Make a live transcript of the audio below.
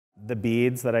The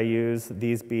beads that I use,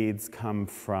 these beads come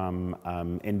from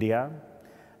India.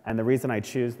 And the reason I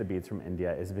choose the beads from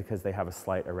India is because they have a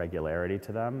slight irregularity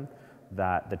to them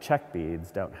that the Czech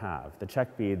beads don't have. The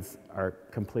Czech beads are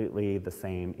completely the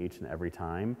same each and every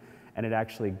time, and it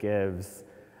actually gives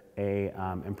a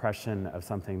impression of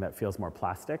something that feels more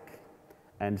plastic.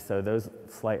 And so those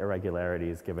slight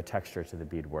irregularities give a texture to the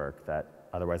beadwork that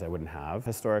otherwise I wouldn't have.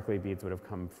 Historically, beads would have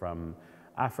come from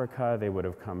Africa, they would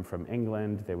have come from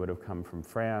England, they would have come from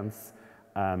France,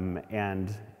 and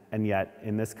yet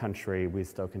in this country we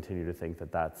still continue to think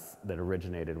that that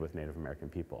originated with Native American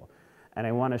people. And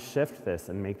I want to shift this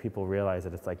and make people realize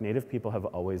that it's like Native people have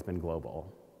always been global.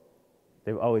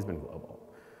 They've always been global.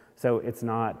 So it's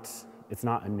not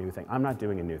a new thing. I'm not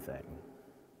doing a new thing,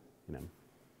 you know.